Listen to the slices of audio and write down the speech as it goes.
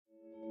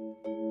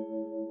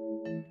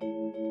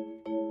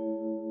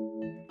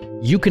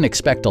You can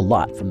expect a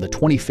lot from the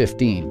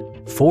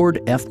 2015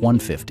 Ford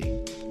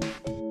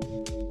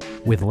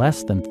F-150. With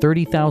less than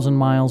 30,000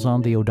 miles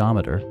on the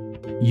odometer,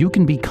 you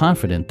can be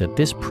confident that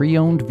this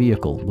pre-owned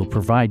vehicle will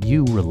provide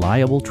you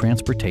reliable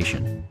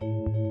transportation.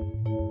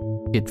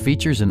 It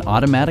features an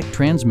automatic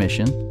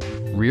transmission,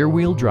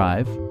 rear-wheel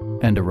drive,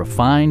 and a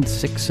refined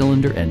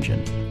 6-cylinder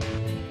engine.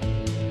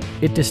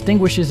 It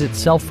distinguishes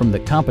itself from the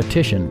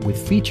competition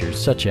with features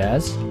such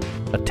as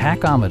a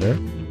tachometer,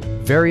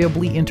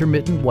 variably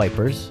intermittent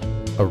wipers,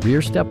 a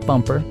rear step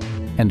bumper,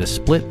 and a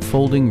split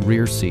folding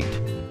rear seat.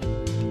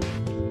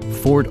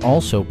 Ford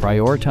also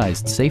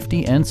prioritized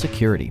safety and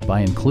security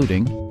by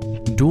including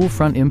dual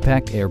front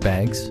impact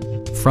airbags,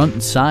 front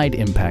and side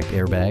impact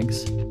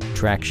airbags,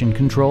 traction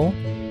control,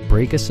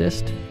 brake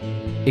assist,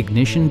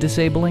 ignition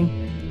disabling,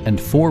 and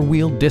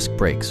 4-wheel disc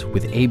brakes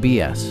with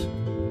ABS.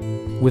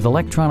 With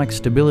electronic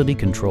stability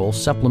control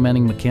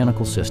supplementing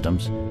mechanical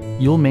systems,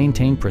 you'll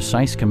maintain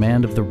precise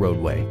command of the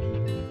roadway.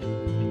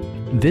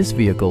 This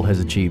vehicle has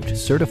achieved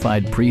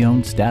certified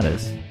pre-owned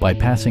status by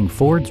passing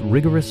Ford's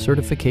rigorous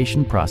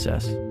certification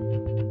process.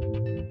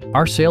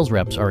 Our sales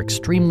reps are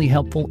extremely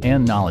helpful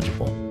and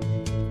knowledgeable.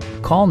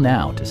 Call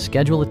now to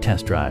schedule a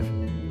test drive.